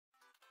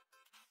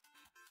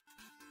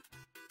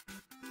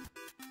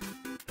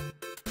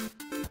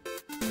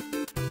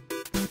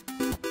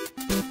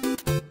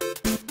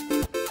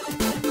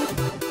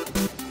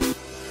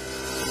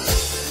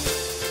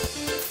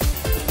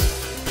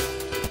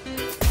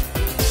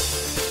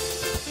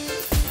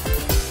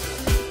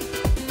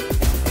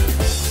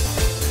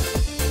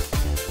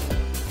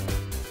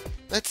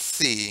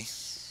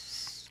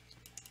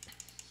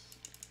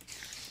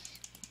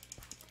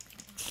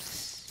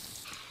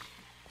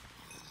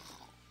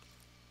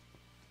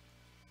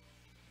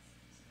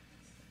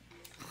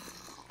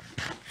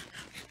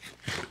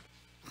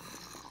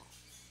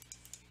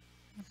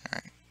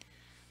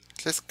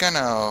Just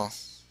gonna...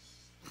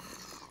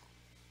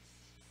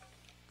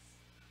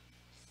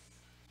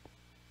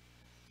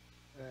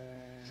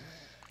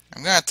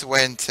 I'm gonna have to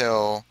wait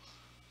until,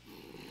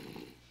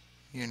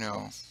 you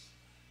know...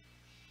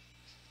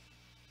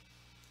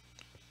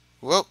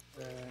 Whoop!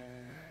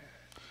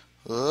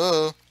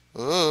 Oh!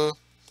 Oh!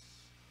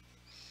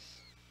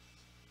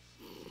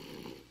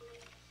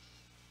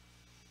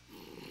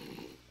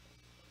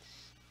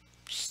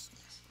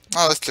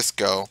 Oh, let's just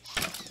go.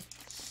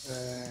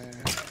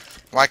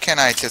 Why can't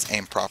I just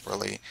aim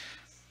properly?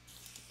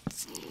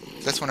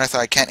 That's when I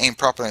thought I can't aim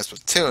properly in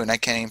Splatoon. I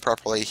can't aim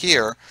properly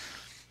here.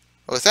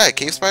 Oh, is that a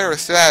cave spider or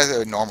is that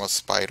a normal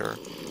spider?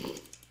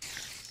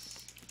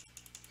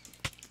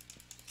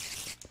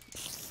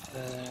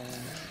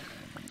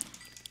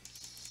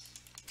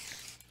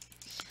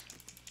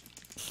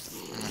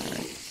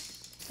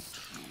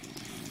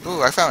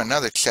 Ooh, I found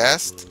another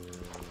chest.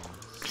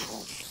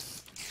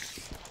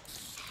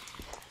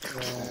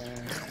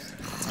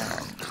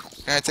 Alright.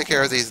 Gonna take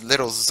care of these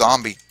little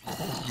zombie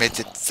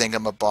midget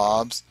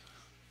thingamabobs.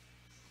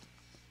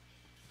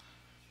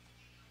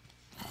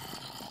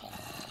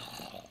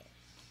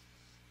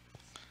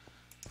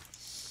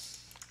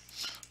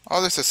 Oh,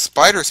 there's a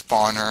spider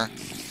spawner.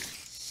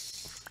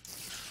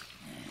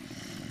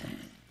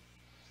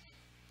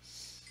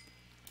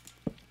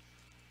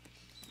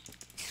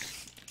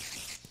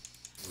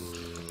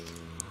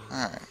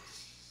 Alright.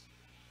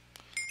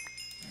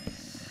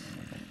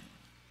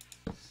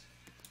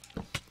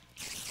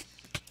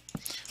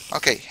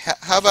 Okay,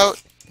 how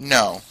about...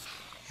 No.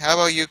 How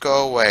about you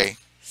go away?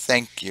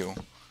 Thank you.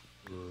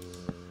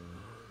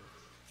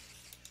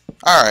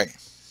 Alright.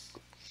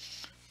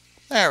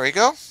 There we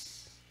go.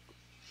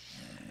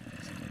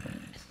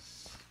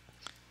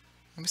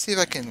 Let me see if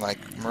I can,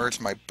 like, merge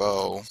my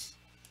bow.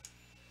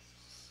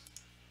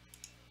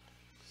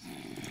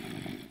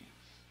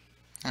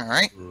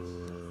 Alright.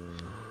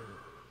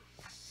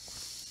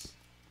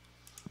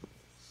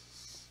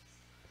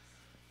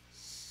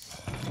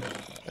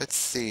 Let's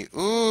see.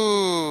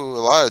 Ooh,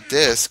 a lot of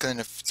disc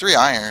and 3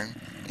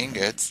 iron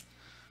ingots.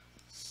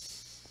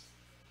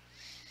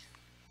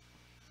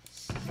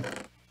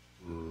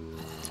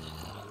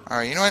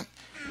 Alright, you know what?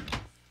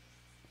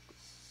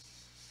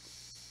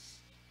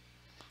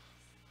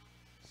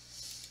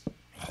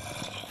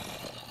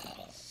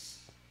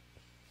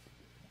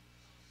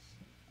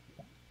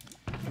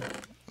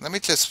 Let me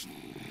just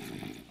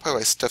put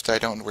away stuff that I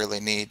don't really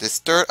need. This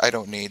dirt I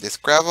don't need. This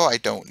gravel I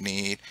don't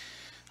need.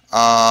 Is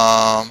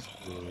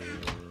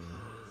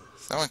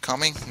someone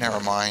coming? Never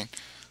mind.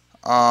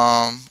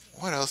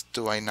 What else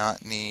do I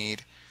not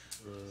need?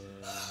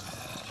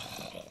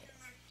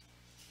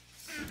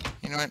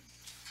 You know what?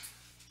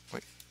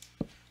 Wait.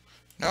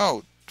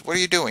 No! What are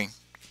you doing?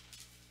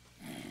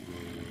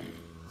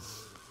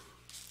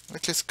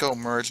 Let's just go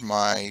merge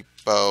my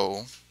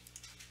bow.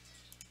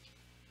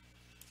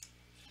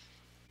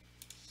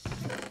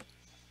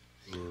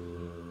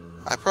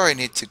 I probably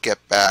need to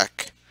get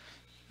back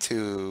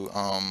to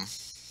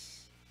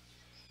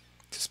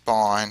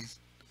spawn.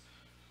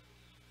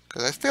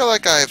 Because I feel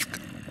like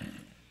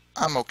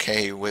I'm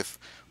okay with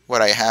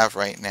what I have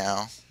right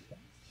now.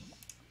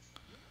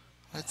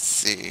 Let's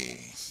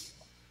see.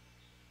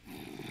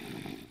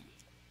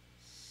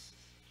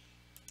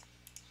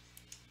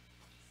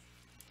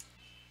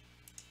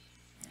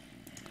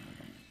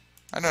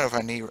 I don't know if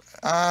I need...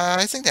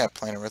 I think they have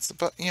planar redstone,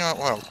 but you know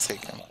what? I'll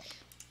take them.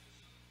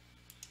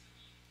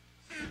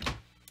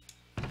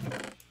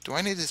 Do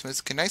I need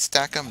this? Can I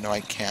stack them? No, I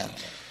can't.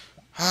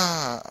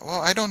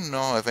 Well, I don't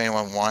know if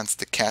anyone wants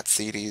the cat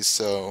CDs,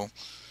 so...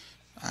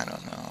 I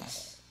don't know.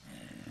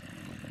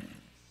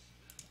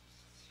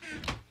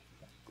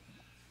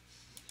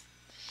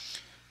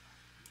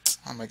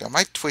 Oh my god,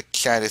 my Twitch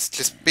chat is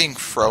just being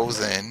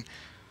frozen.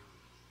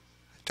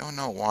 I don't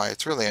know why.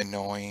 It's really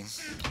annoying.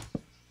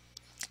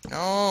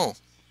 No!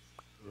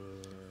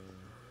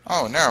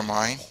 Oh, never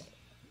mind.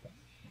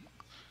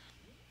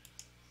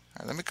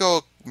 Alright, let me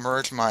go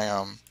merge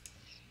my,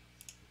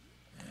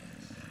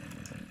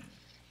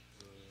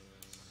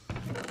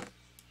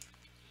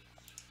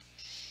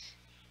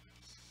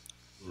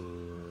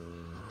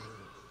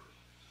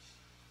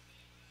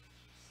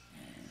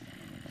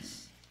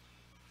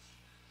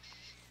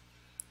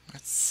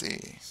 Let's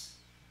see.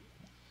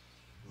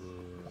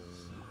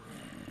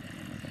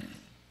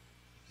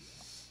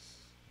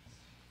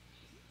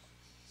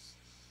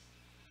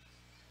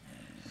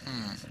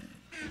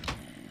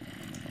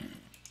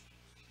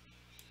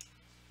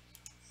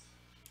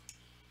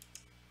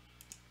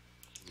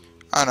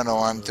 I don't know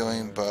what I'm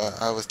doing, but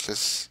I was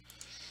just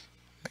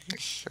making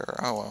sure.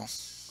 Oh well.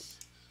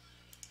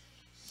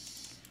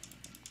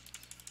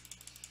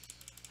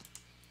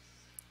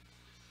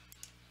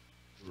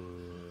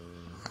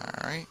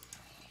 Alright.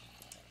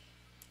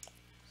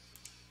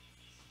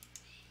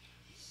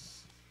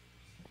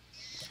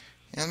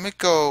 Let me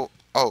go...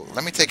 Oh,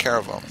 let me take care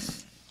of them.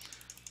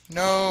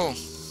 No!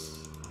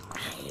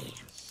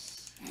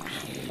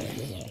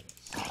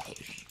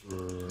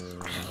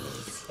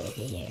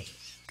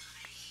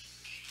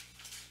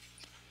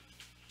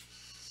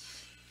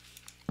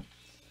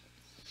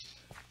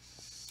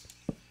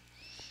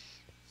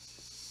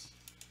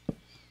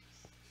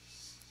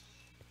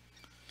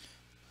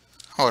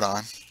 Hold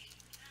on.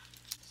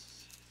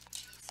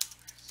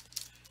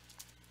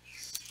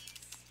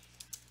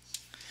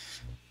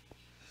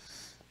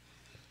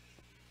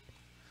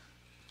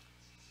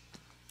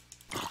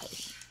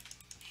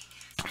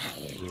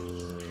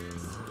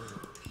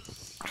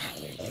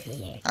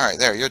 Alright,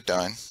 there, you're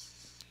done.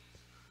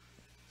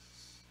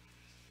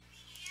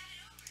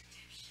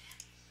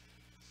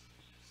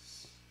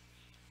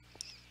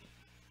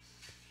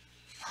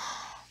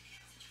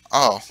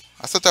 Oh,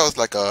 I thought that was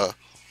like a...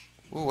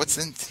 Ooh, what's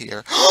in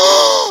here?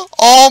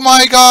 Oh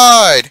my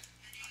god!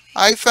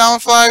 I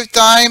found 5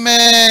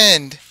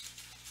 diamond!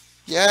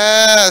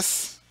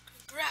 Yes!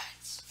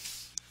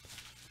 Congrats.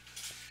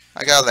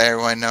 I gotta let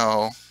everyone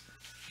know.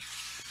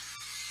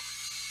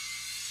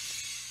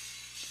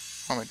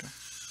 What am I doing?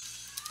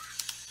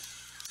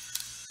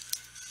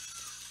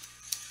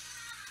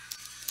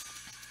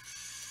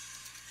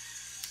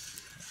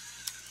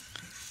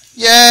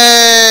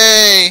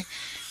 Yay!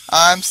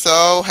 I'm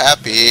so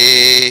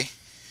happy.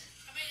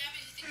 How many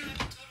diamonds do you think you have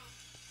in total?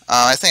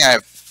 I think I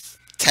have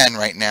 10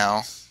 right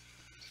now.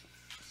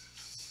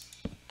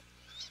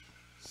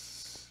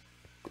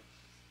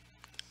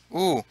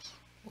 Ooh,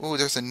 ooh,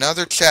 there's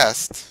another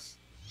chest.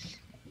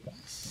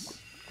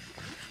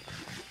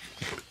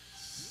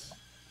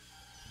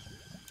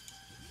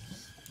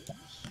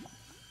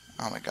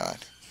 Oh my god.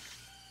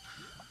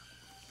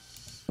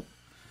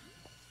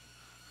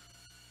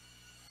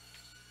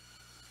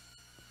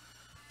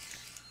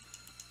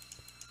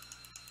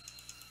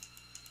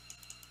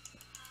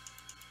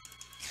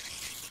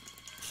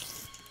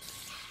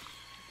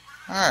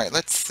 Alright,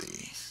 let's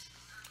see.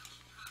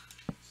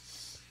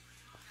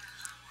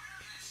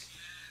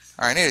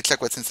 Alright, I need to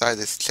check what's inside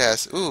this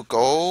chest. Ooh,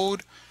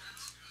 gold,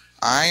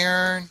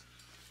 iron,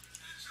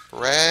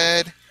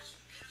 red.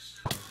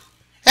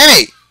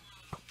 Hey!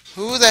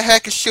 Who the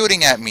heck is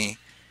shooting at me?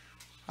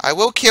 I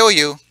will kill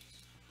you.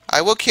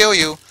 I will kill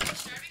you.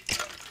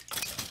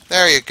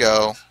 There you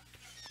go.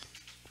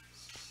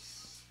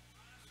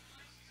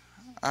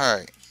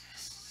 Alright.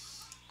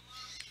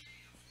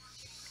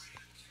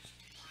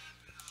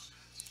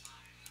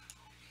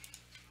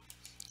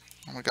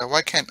 Oh my god,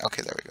 why can't...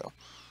 Okay, there we go.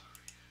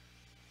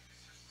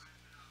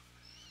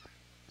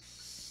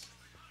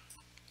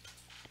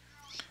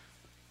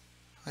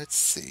 Let's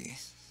see.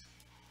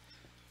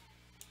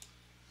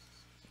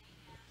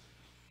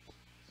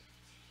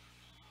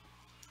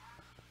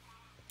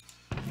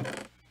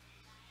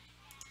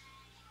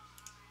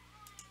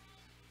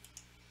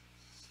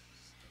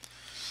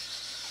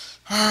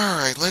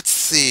 Alright, let's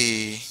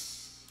see.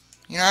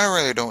 You know, I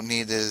really don't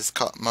need this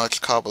much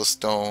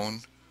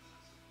cobblestone.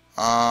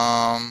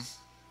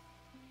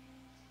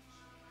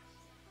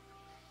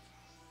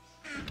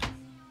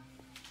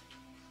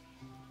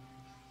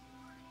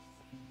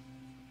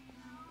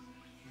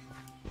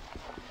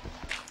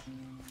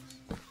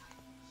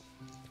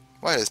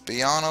 What is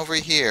beyond over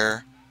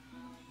here?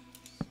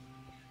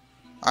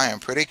 I am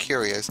pretty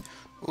curious.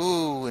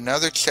 Ooh,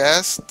 another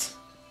chest.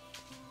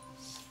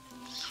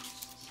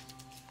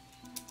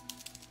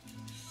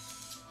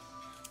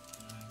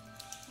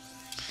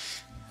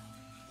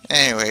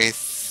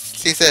 Anyways,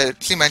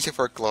 she mentioned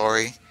for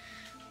glory.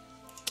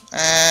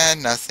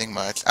 And nothing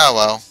much. Oh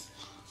well.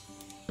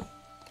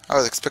 I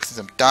was expecting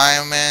some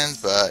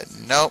diamonds, but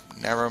nope,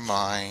 never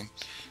mind.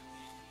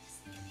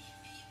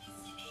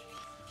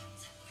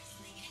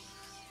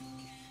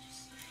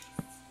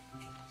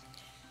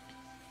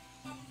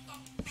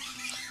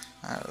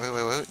 Alright,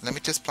 wait. Let me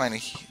just plan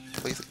it,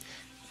 please.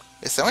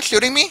 Is someone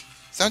shooting me?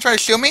 Someone trying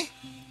to shoot me?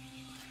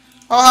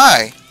 Oh,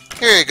 hi.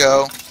 Here you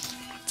go.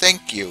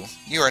 Thank you.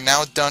 You are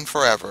now done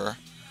forever.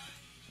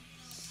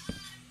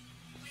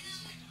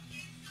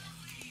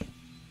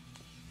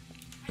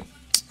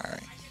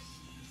 Alright.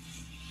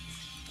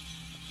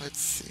 Let's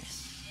see.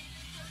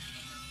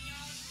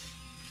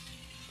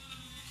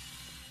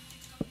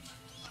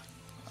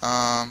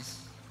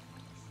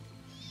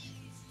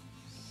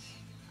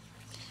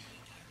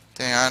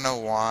 Dang, I don't know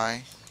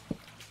why.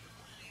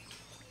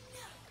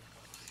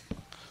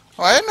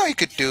 Oh, I didn't know you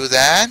could do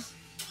that.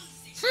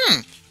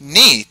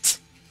 Neat.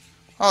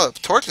 Oh, the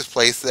torch is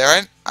placed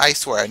there. I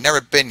swear, I've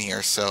never been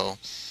here, so...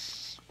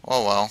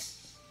 Oh, well.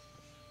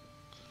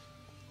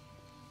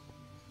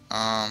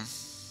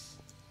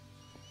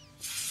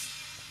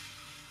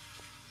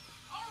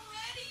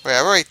 Wait,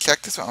 I've already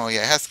checked this one. Oh,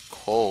 yeah, it has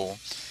coal.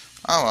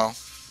 Oh, well.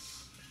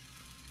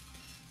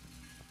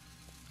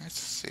 Let's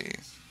see.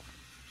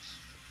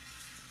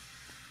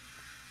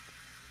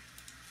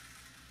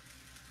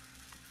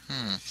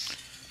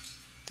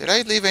 Did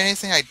I leave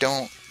anything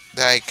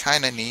that I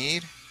kind of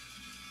need?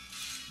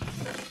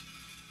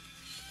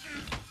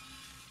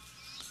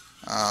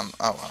 Oh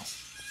well.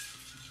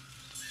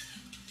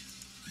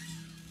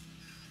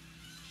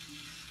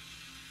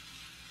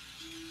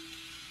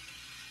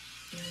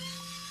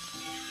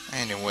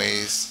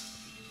 Anyways.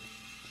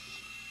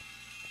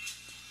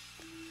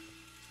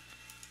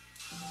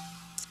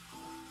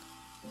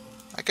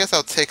 I guess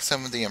I'll take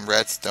some of the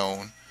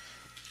redstone.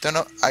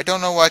 I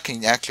don't know what I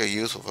can actually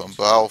use with them,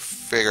 but I'll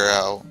figure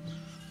out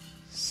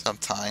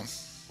sometime.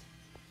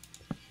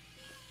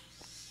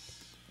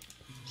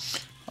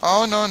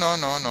 Oh, no, no,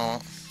 no,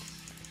 no.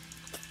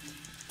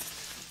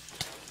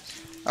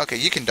 Okay,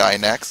 you can die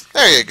next.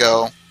 There you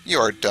go. You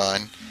are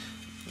done.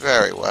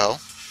 Very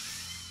well.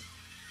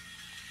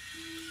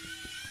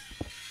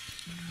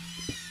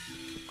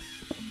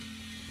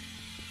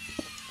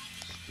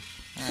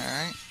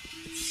 Alright.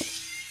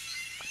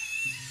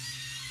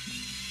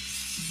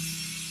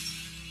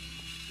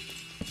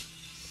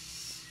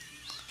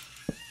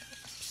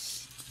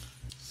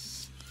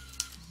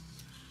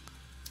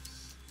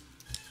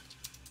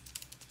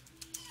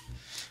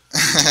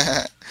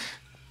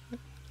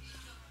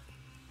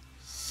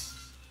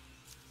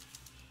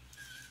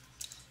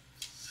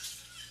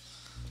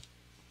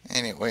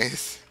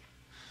 Anyways.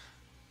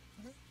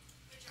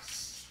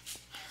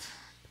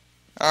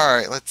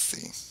 Alright, let's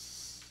see.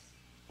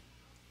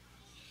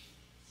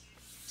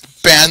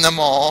 Ban them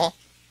all.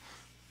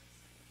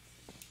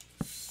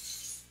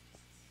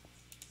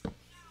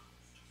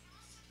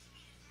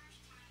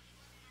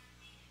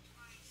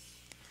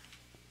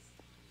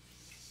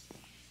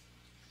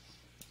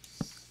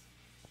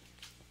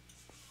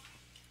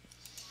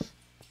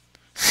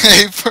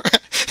 Hey,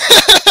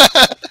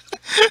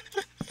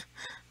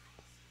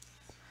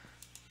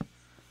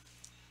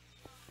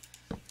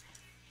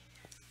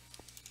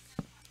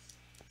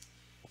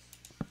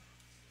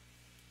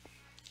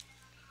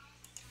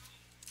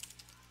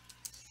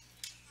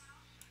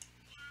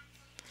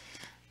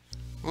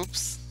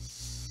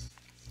 Oops.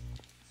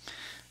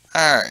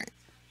 Alright.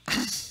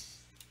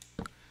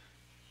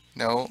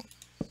 No.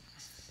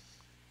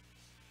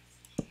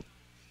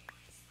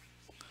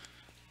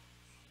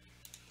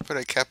 Put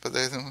a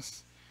capitalism.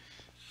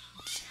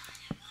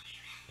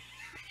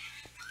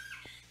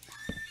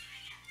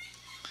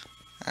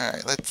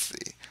 Alright, let's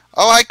see.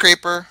 Oh, hi,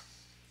 Creeper.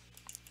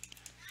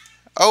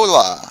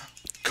 Hola.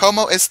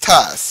 ¿Cómo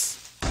estás?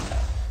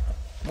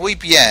 Muy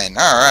bien.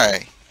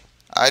 Alright.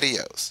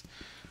 Adios.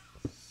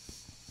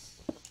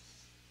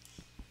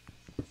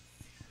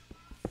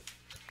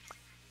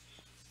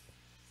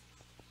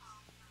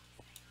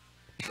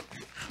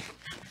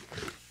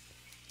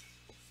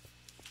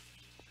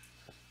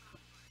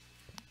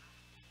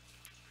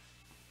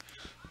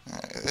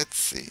 Alright, let's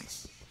see.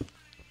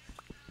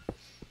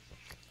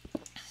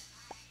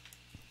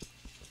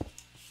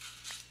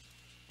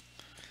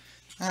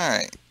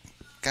 Alright.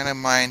 Gonna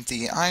mine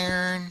the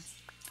iron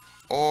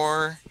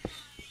ore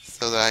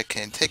so that I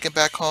can take it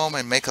back home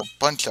and make a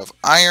bunch of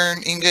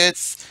iron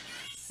ingots.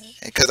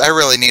 Because I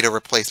really need to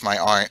replace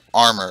my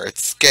armor.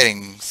 It's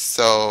getting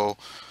so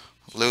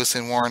loose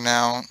and worn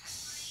out.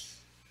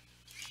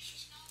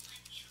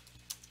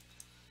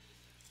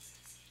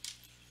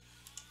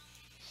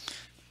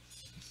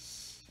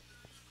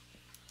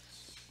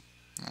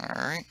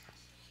 Alright.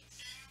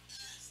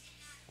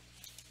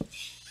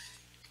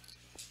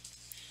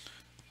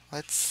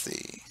 Let's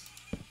see.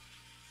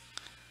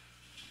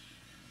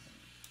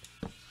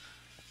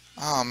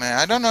 Oh man,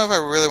 I don't know if I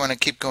really want to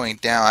keep going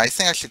down. I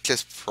think I should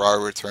just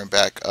probably return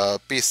back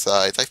up.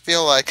 Besides, I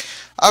feel like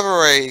I've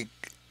already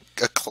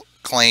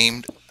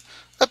claimed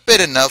a bit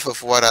enough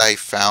of what I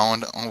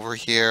found over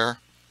here.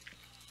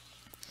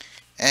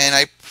 And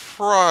I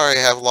probably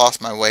have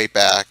lost my way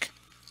back.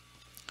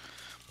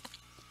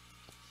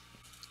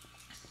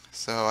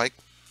 So I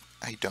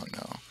don't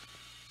know.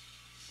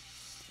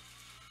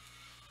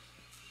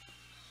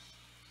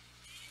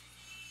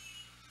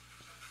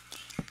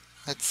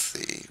 Let's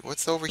see.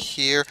 What's over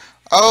here?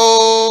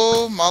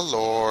 Oh my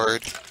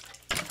lord.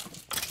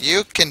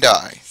 You can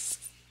die.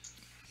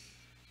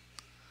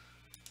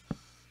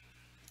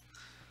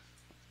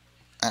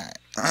 Alright.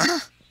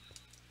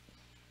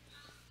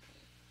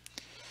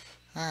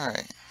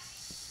 Alright.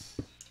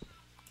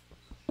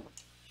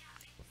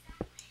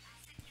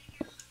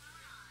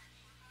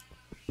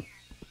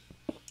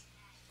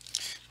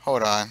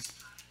 Hold on.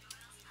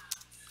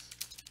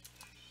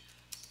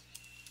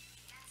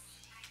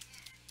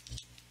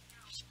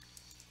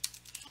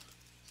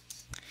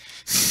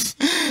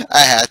 I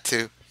had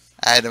to.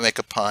 I had to make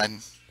a pun.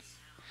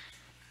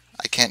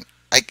 I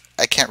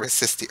can't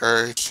resist the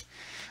urge.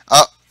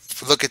 Oh,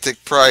 look at the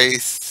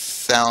price.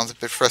 Sounds a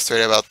bit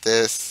frustrated about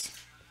this.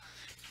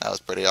 That was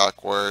pretty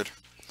awkward.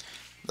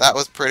 That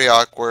was pretty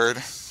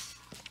awkward.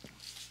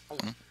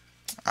 I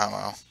don't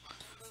know.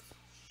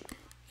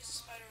 There's a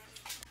spider on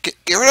you.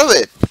 Get rid of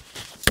it!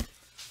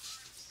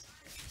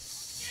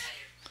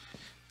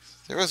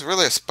 There was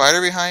really a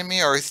spider behind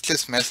me, or is he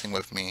just messing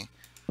with me?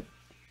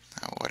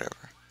 Oh, whatever.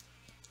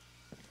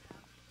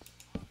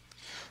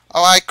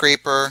 Oh, hi,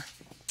 creeper.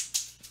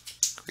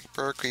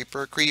 Creeper,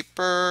 creeper,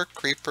 creeper,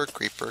 creeper,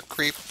 creeper,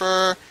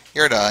 creeper.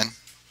 You're done.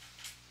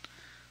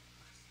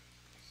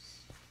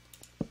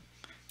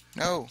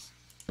 No.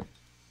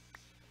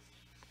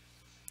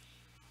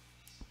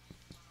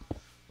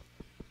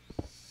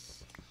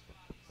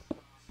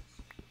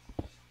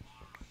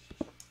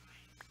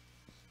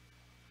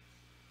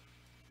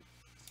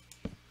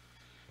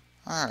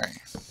 Alright.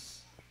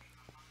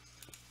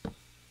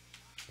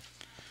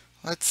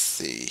 Let's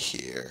see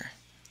here.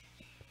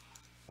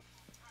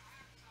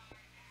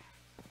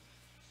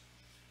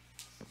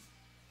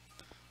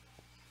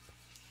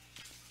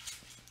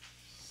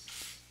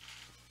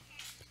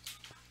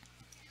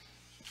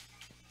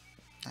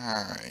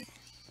 Alright.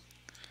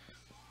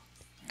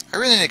 I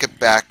really need to get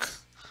back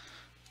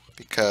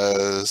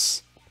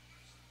because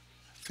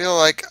I feel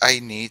like I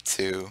need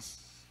to.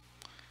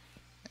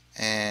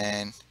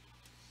 And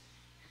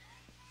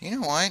you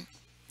know what?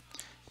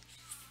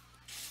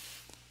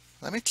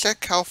 Let me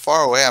check how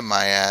far away am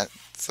I at.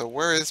 So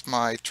where is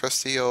my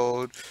trusty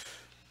old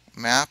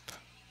map?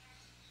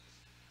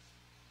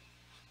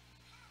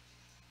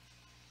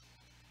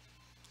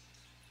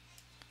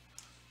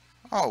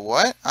 Oh,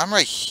 what? I'm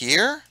right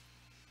here?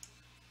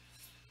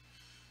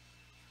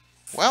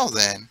 Well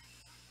then.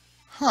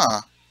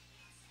 Huh.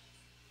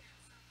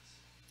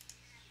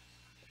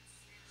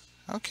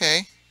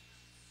 Okay.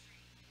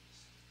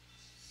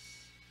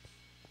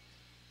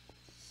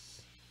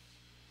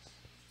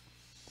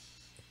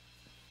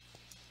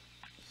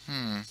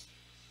 Hmm.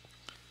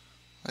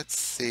 Let's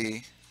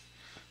see.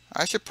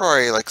 I should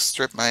probably like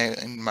strip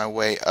my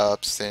way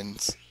up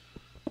since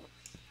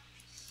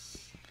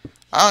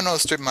I don't know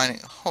strip mining.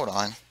 Hold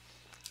on.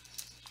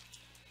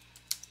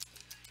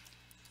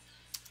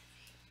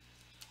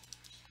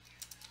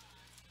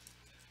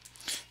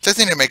 Just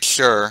need to make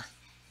sure.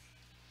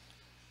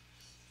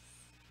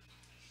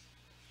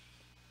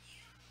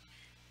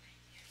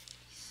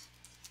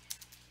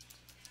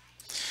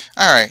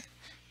 Alright.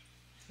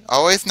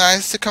 Always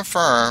nice to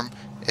confirm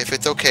if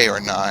it's okay or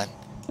not.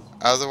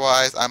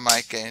 Otherwise, I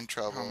might get in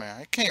trouble. Oh man,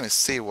 I can't even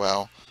see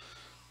well.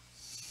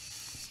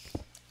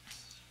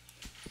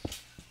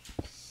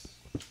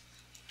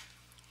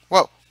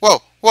 Whoa, whoa,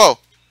 whoa,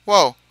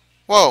 whoa,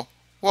 whoa,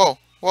 whoa, whoa,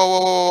 whoa,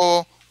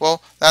 whoa,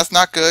 whoa, that's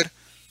not good.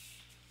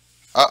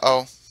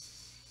 Uh-oh.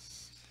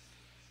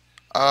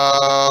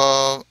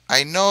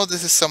 I know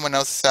this is someone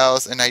else's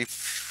house, and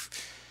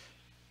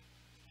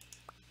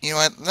you know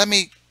what, let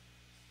me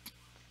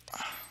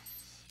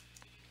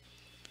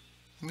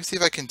see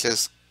if I can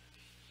just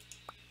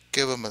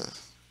give him a,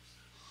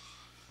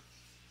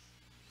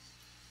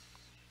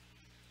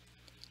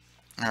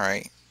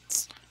 alright,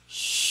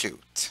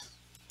 shoot.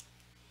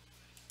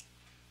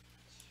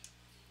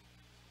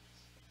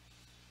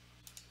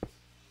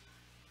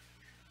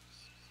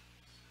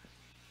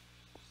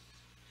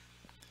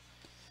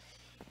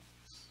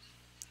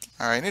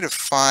 Alright, I need to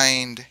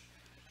find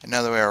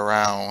another way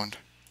around.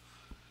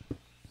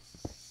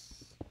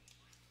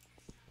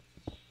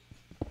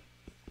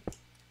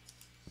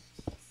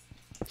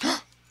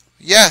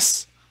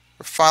 Yes!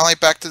 We're finally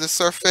back to the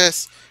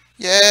surface!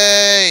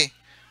 Yay!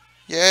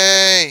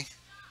 Yay!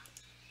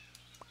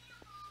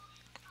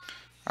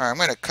 Alright, I'm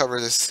gonna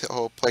cover this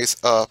whole place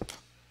up.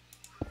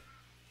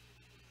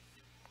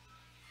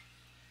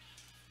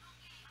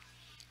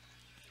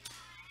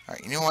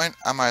 Alright, you know what?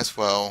 I might as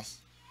well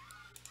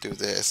do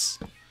this.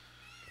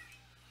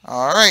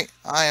 Alright,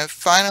 I am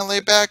finally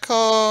back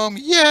home!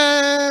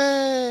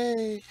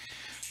 Yay!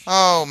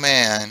 Oh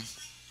man.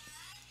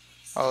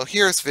 Oh,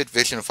 here's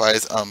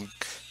VidVisionify's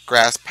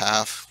grass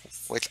path,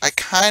 which I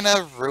kind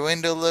of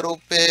ruined a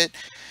little bit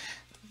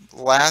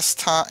last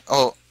time.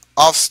 Oh,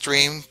 off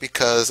stream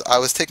because I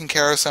was taking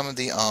care of some of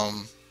the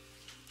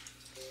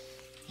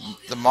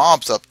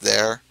mobs up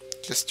there,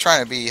 just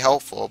trying to be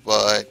helpful,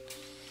 but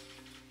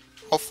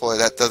hopefully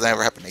that doesn't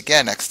ever happen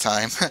again next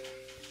time.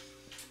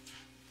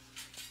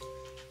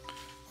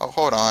 Oh,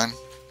 hold on.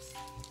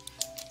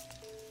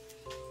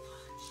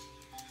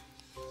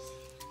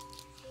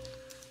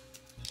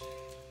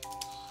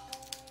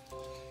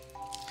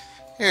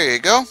 Here you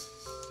go.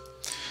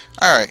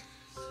 Alright.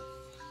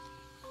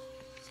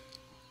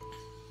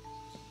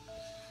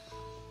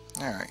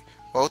 Alright.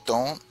 Well,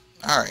 don't.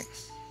 Alright.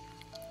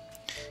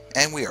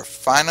 And we are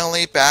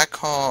finally back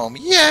home.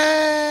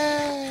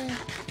 Yay!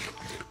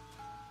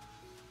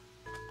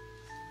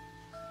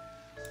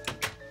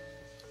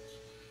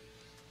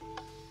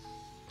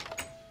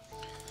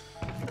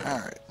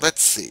 Alright,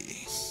 let's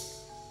see.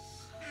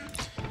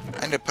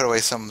 I need to put away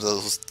some of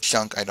those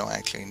junk I don't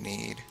actually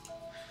need.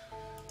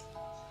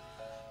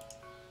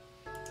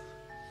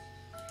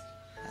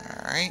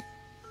 Alright.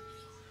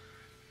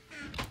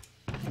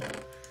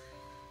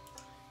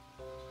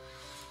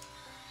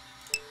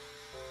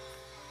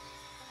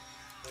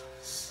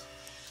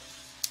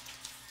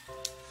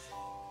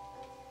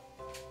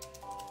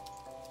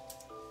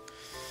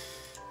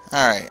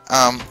 Alright,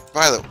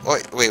 by the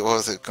wait, what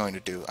was it going to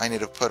do? I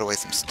need to put away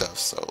some stuff,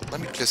 so let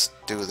me just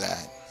do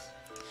that.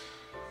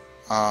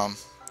 Let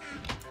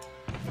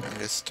me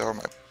just store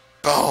my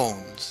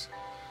bones.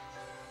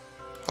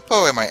 I'll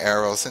put away my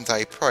arrows since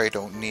I probably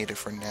don't need it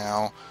for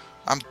now.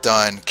 I'm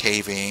done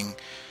caving.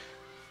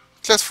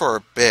 Just for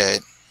a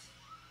bit.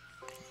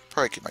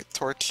 Probably keep my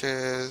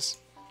torches.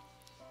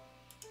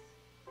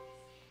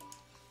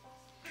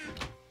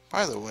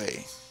 By the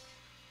way.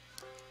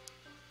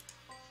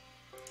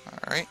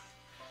 Alright.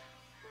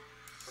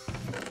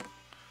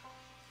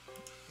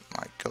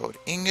 My gold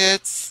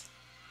ingots.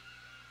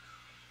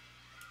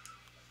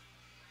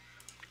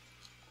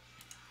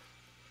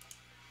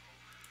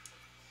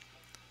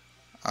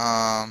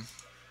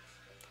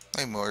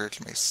 Let me merge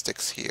my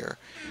sticks here.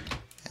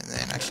 And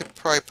then I should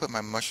probably put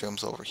my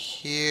mushrooms over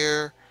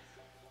here.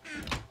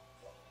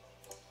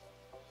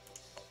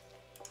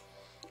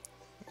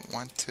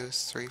 1, 2,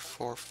 3,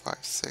 4, 5,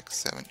 6,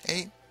 7,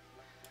 8.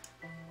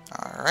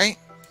 Alright.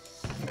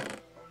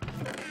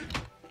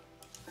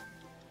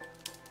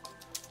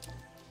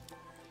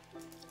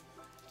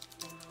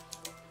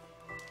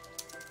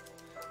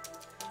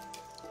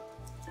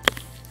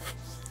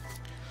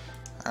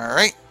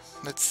 Alright,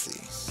 let's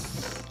see.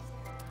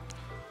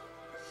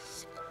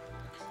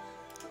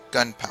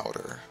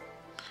 Gunpowder.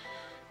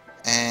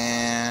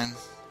 And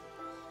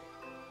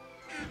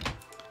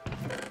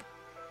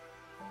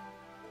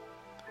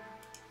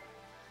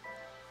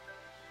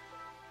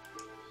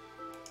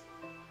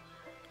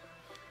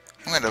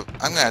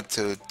I'm gonna have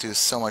to do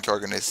so much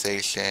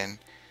organization.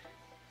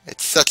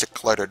 It's such a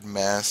cluttered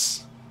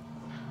mess.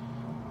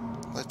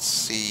 Let's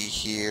see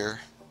here.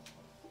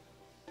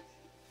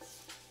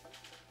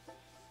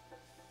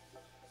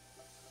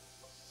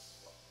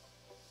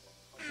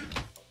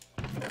 I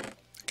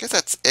guess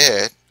that's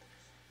it.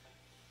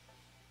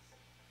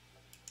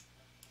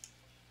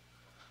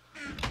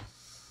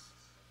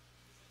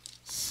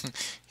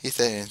 He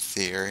said in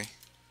theory.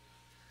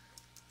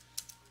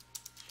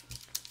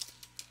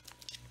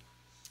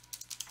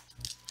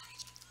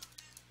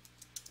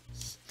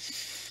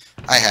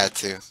 I had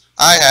to.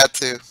 I had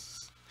to.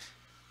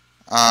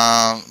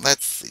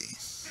 Let's see.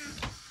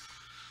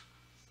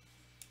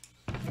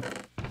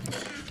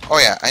 Oh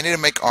yeah, I need to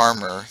make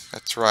armor.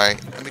 That's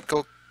right. Let me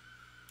go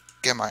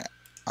get my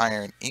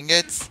iron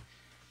ingots.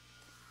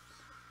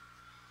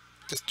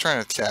 Just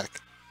trying to check.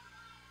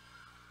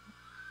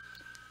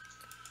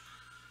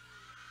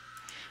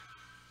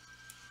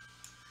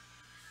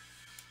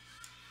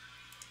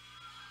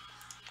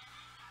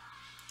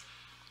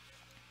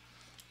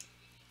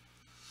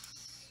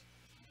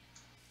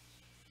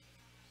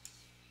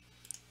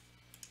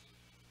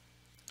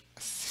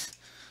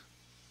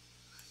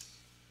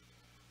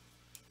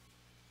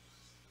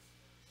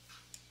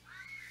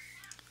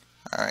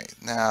 Alright,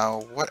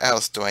 now what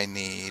else do I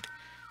need?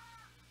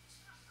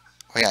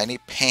 Oh yeah, I need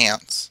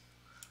pants.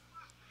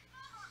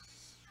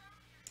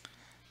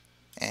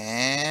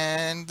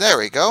 And there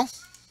we go.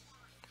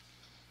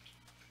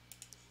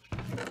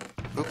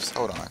 Oops,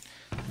 hold on.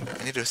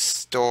 I need to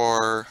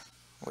store...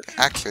 Wait,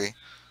 actually...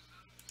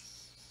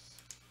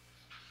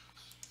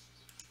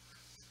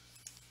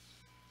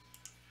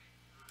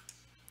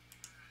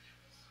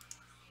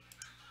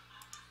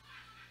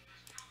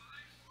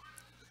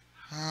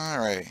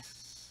 Alright.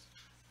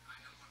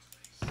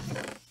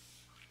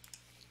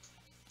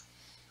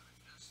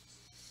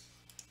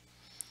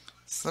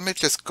 So let me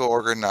just go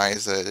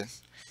organize it.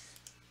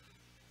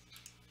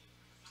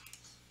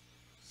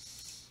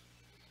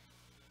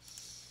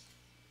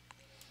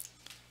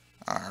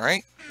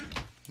 Alright.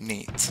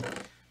 Neat.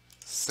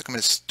 So I'm going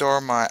to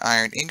store my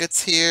iron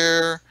ingots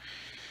here.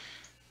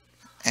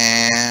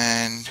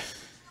 And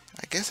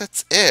I guess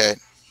that's it.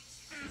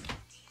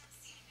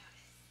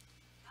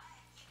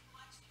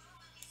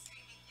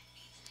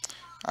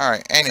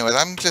 Alright, anyways,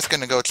 I'm just going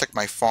to go check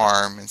my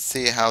farm and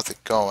see how's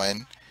it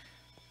going.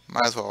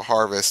 Might as well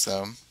harvest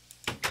them.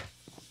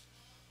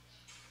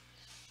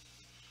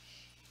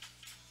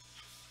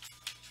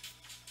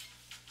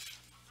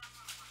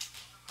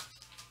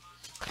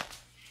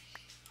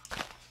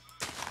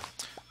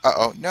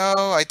 Uh-oh, no,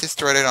 I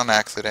destroyed it on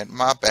accident.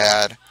 My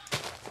bad.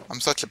 I'm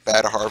such a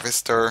bad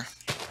harvester.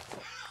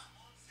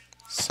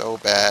 So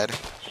bad.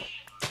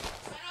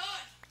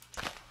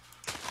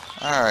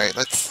 Alright,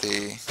 let's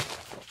see.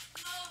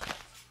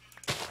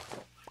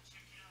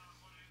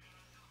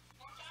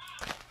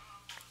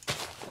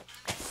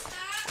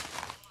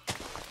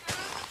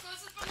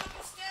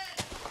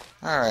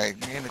 Alright,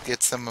 I'm gonna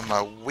get some of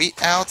my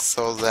wheat out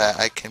so that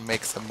I can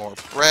make some more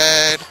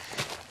bread.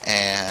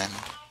 And...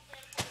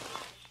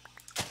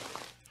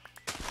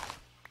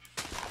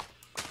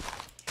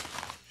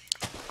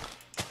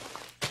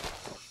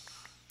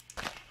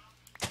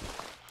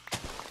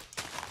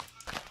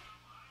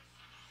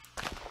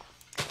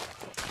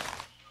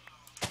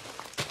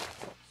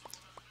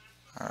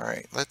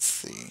 Alright, let's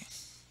see.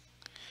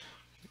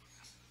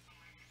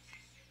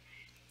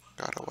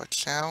 Gotta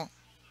watch out.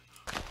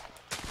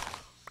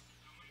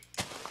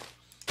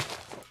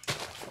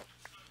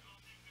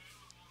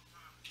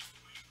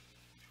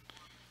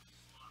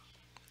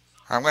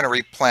 I'm gonna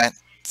replant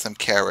some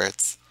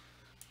carrots.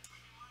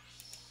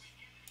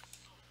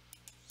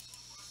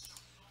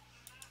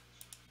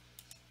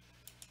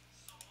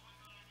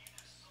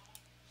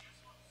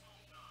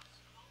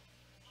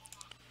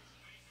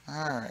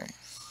 Alright.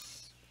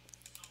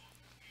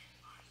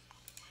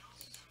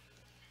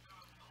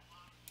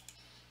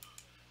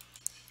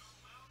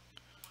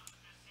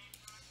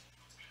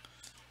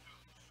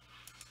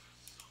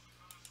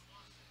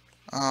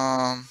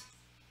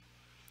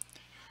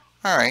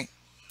 Alright.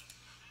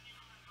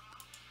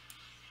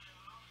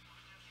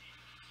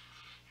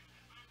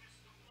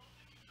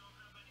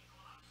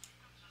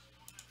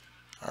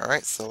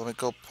 Alright, so let me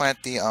go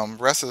plant the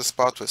rest of the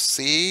spots with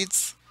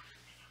seeds.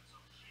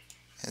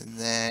 And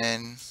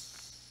then...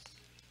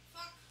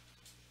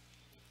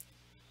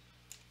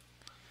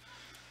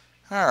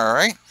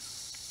 Alright.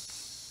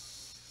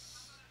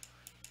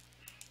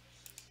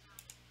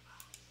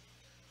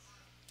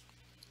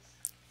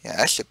 Yeah,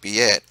 that should be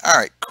it.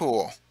 Alright,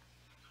 cool.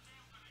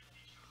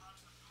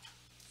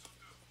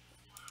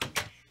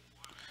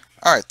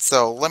 Alright,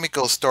 so let me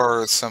go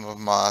store some of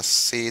my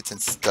seeds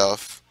and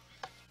stuff.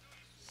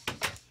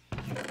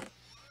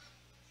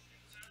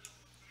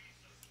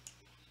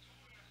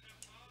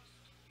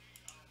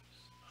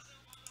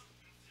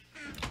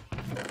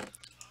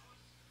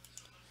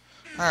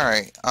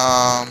 Alright,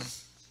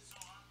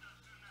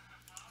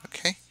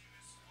 okay. I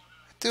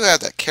do have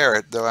that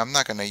carrot, though I'm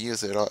not gonna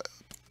use it.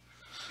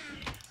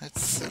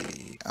 Let's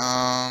see,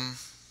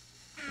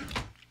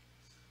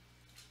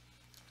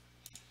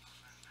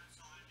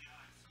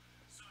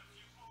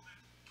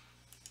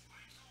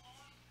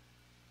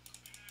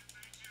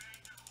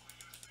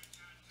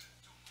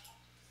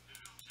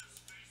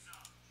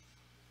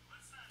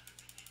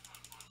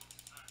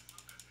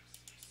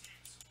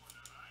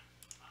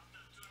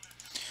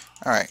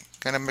 alright,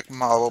 gonna make a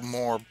little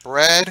more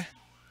bread.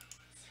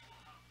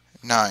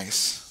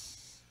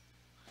 Nice.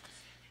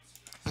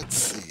 Let's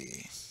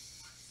see.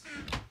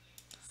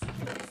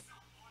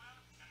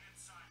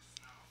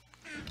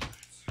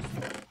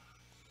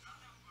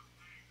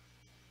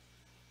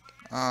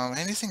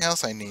 Anything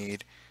else I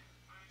need?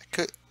 I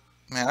could,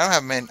 man, I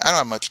don't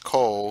have much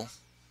coal,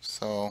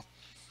 so,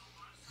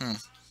 hmm.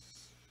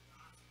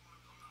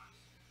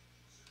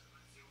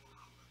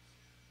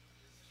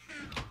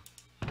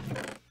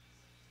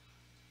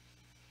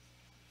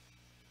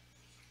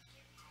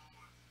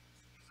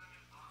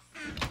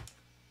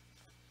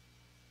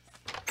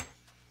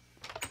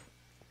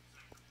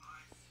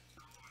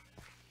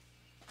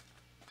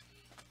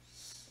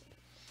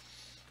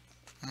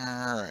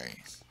 Alright.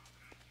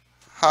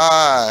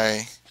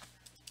 Hi.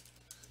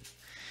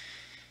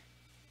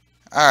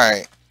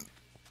 Alright.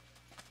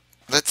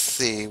 Let's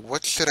see.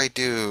 What should I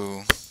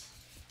do?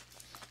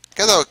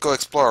 Guess I'll go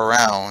explore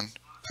around.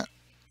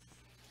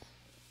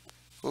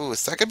 Ooh,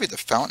 is that gonna be the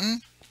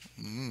fountain?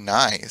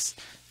 Nice.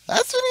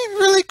 That's gonna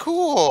be really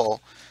cool.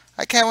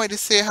 I can't wait to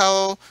see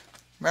how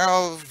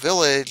Marrow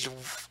Village,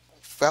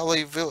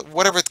 Valley Village,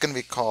 whatever it's gonna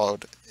be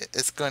called,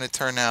 it's going to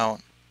turn out.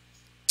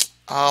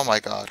 Oh my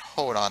god,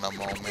 hold on a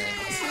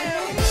moment.